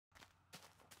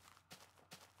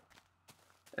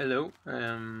Hello.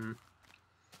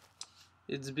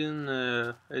 It's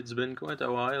been quite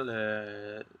a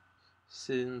while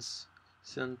since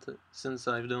since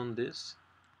I've done this,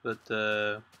 but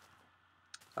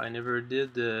I never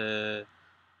did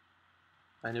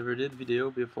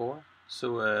video before.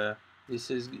 So this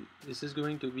is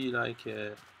going to be like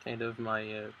kind of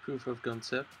my proof of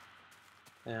concept.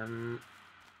 Um,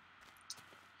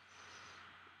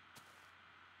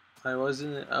 I was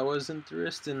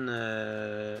interested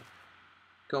in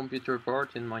computer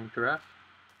part in Minecraft,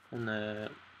 and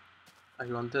I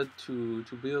wanted to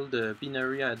build a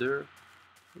binary adder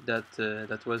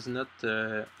that was not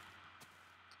too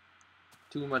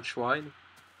much wide.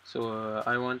 So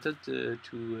I wanted to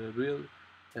build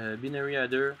a binary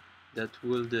adder that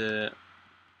would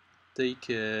take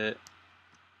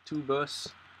two bus,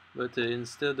 but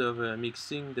instead of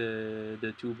mixing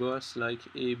the two bus like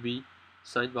A B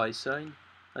side by side,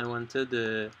 I wanted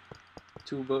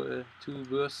two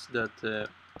bus that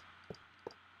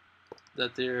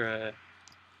are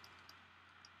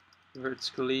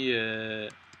vertically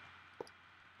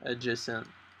adjacent.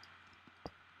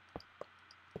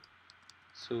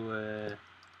 So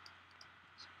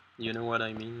you know what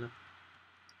I mean.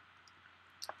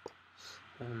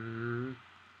 Um,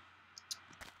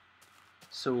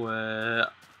 so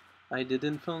I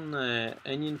didn't find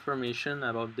any information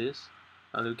about this.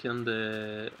 I look on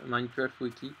the Minecraft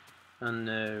wiki, on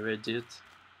Reddit,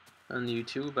 on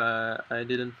YouTube. I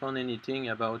didn't find anything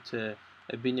about a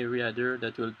binary adder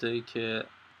that will take the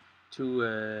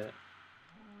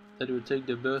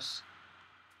bus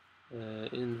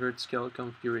in vertical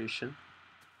configuration.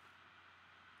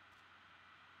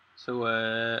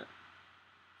 So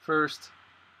first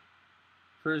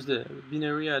the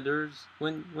binary adders.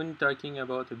 When talking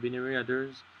about a binary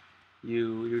adders,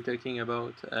 you're talking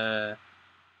about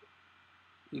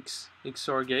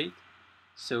XOR gate.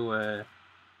 So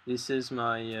this is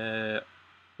my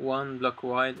one block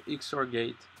wide XOR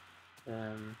gate.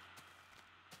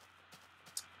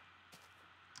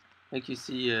 Like you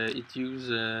see, it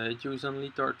use only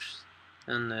torch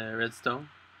and redstone.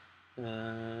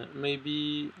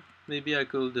 Maybe I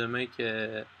could make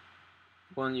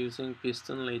one using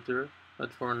piston later,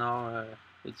 but for now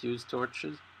it uses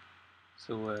torches.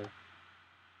 So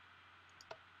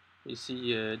you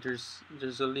see, there's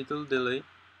a little delay.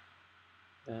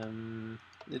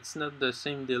 It's not the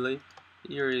same delay.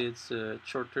 Here it's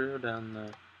shorter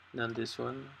than this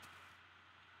one.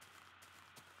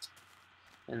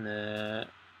 And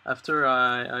after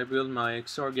I built my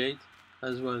XOR gate,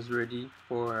 as was ready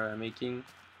for making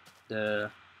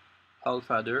the half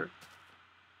adder.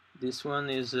 This one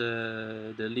is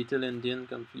the little-endian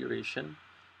configuration.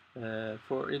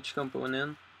 For each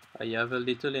component, I have a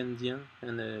little-endian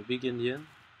and a big-endian.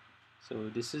 So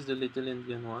this is the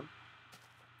little-endian one.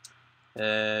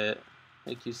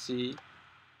 Like you see,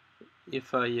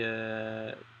 if I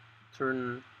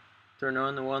turn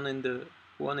on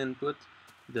one input,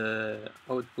 the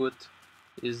output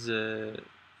is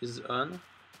on.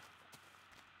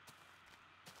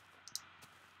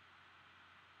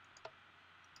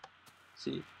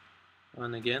 See,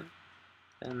 on again.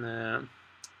 And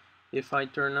if I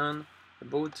turn on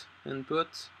both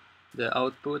inputs, the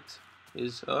output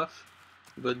is off,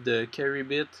 but the carry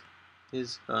bit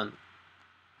is on.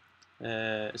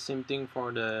 Same thing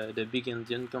for the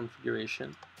big-endian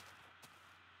configuration.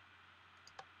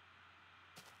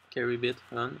 Carry bit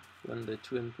on when the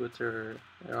two inputs are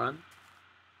on.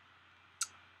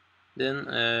 Then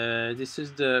this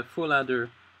is the full adder.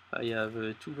 I have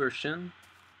two versions,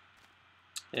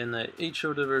 and each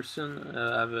of the version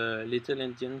have a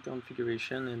little-endian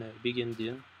configuration and a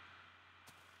big-endian.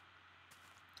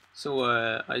 So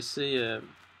I say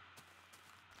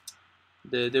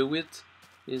the width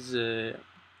is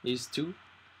 2,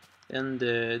 and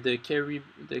the carry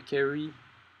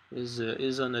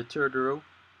is on the third row.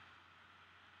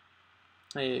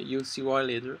 You'll see why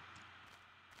later.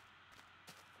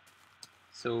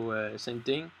 So same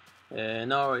thing.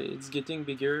 Now it's getting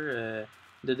bigger.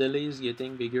 The delay is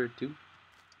getting bigger too.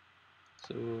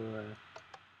 So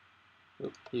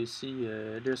you see,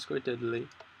 there's quite a delay.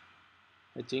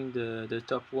 I think the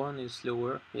top one is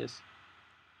slower. Yes.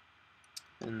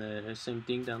 And same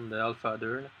thing down the alpha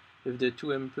adder. If the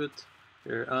two input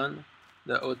are on,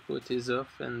 the output is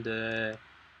off, and the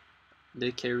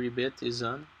carry bit is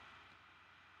on.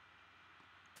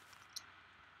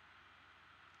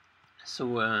 So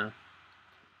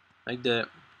like the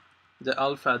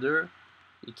alpha adder,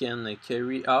 it can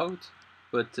carry out,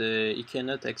 but it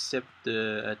cannot accept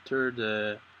a third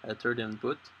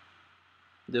input.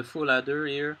 The full adder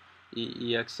here,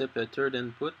 he accepts a third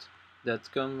input, that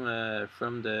come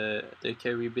from the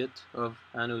carry bit of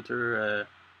another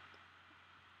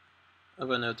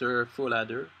full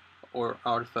adder or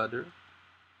half adder.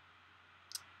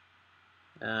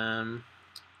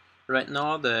 Right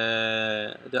now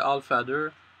the half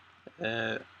adder,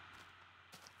 the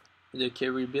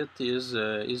carry bit is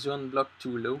one block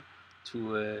too low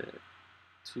to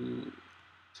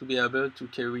be able to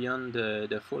carry on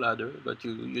the full adder, but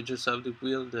you just have to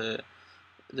build the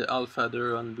half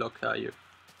adder on block higher.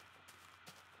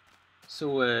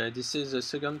 So this is the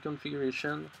second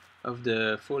configuration of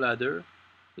the full adder.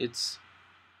 It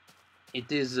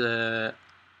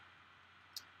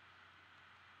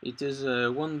is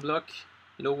one block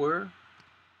lower,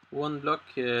 one block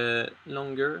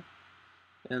longer,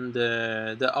 and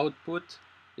the output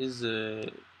is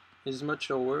much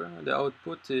lower. The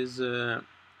output is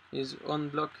one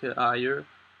block higher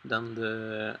than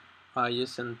the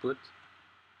highest input.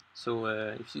 So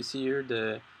if you see here,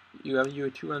 you have your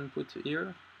two input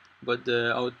here, but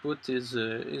the output is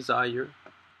higher.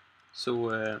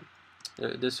 So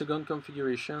the second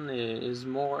configuration is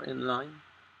more inline.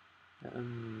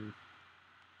 And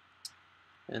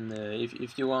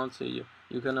if you want, you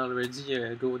can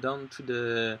already go down to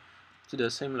the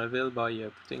same level by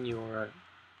putting your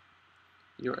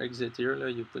exit here.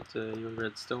 You put your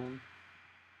redstone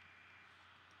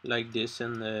like this,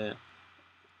 and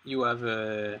you have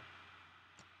the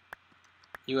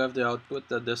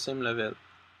output at the same level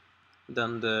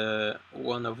than the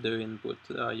one of the input,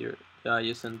 the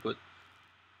highest input.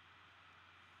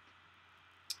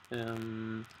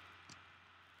 And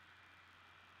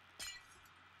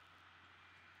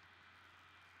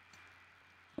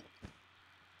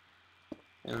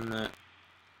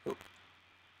oh.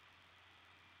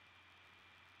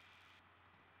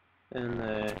 And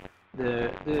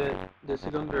the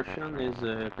second version is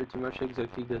pretty much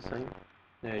exactly the same.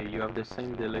 You have the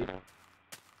same delay,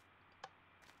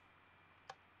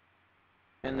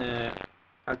 and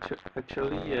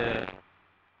actually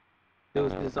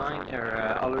those designs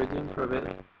are already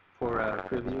improved for a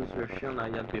previous version I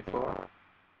had before.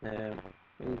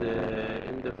 In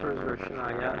the first version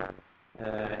I had,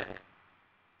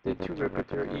 the two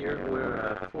repeater here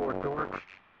were 4 torch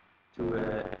to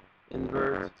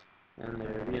invert and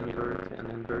reinvert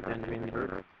and invert and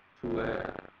reinvert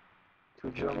to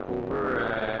jump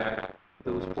over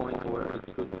those points where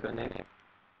it could connect.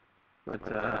 But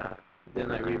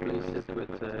then I replaced it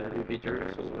with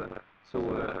repeater, so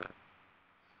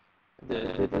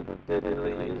the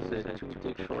delay is 2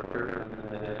 ticks shorter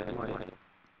than my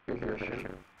previous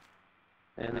version.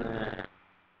 And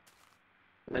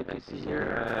like you see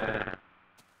here,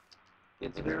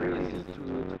 it's very easy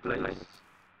to place.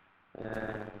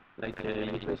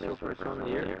 You place your first one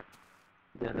here,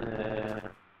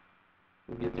 then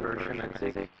you get your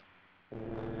schematic.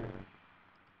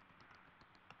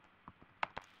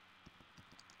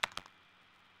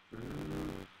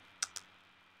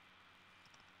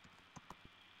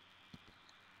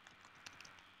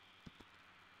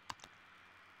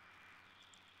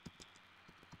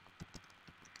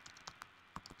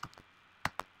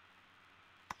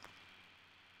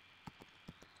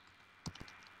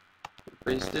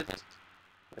 Paste it.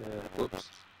 Whoops.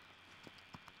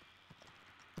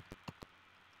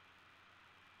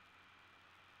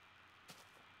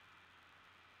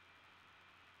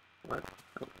 What?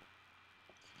 Oh.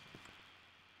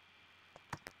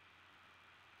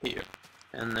 Here.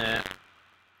 And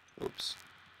oops,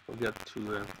 forgot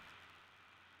to.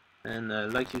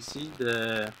 And like you see,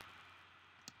 the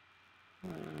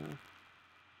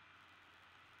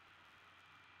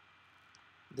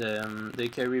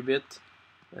carry bit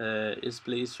is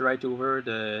placed right over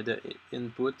the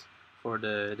input for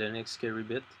the next carry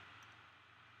bit.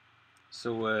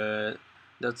 So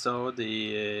that's how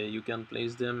you can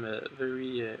place them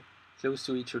very close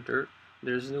to each other.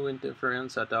 There's no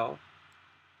interference at all.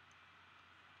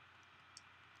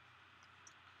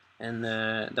 And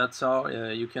that's how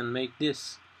you can make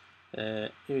this.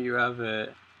 Here you have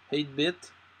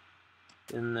 8-bit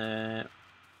and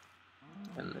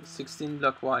 16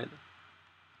 block wide.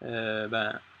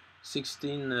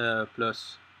 16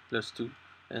 plus 2,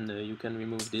 and you can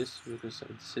remove this because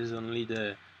this is only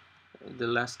the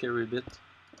last carry bit,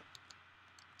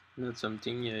 not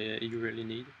something you really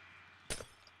need.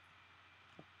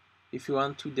 If you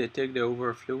want to detect the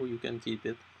overflow, you can keep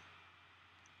it.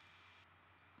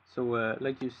 So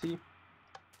like you see,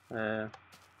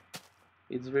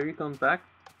 it's very compact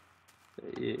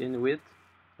in width.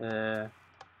 The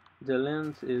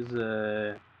length is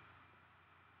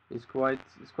quite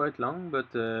long, but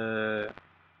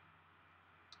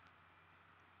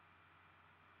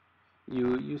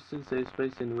you still save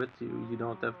space in width. You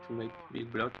don't have to make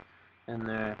big block. And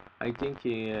I think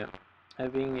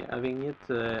having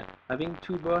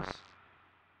two boss,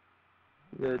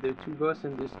 the two boss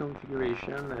in this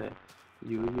configuration,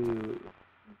 you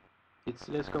it's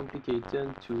less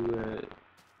complicated to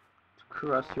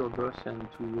cross your boss and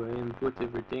to input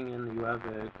everything, and you have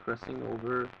crossing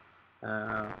over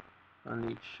uh, on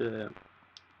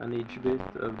each bit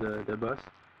of the boss.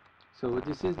 So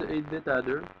this is the 8-bit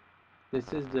adder.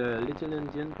 This is the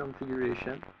little-endian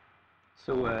configuration.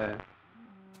 So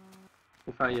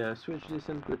if I switch this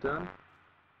input on,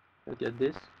 look at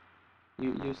this.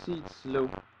 You see it's slow.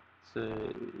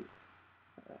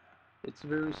 It's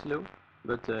very slow,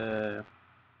 but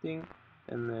thing,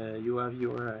 and you have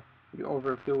your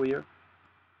overflow here.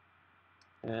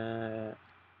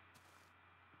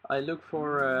 I look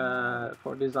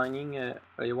for designing a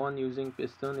one using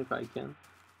piston if I can.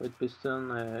 With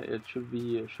piston, it should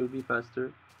be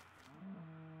faster.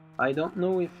 I don't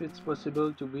know if it's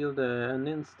possible to build an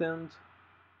instant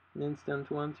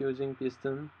one using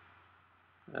piston.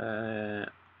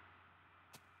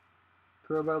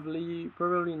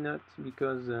 Probably not,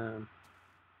 because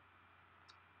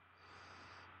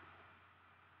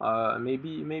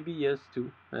maybe yes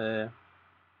too.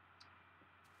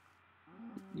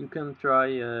 You can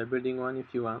try building one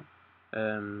if you want.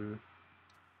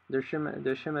 The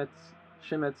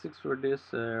schematics for this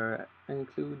are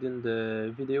included in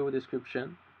the video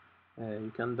description.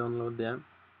 You can download them.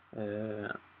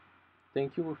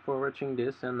 Thank you for watching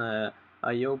this, and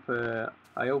I hope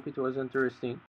it was interesting.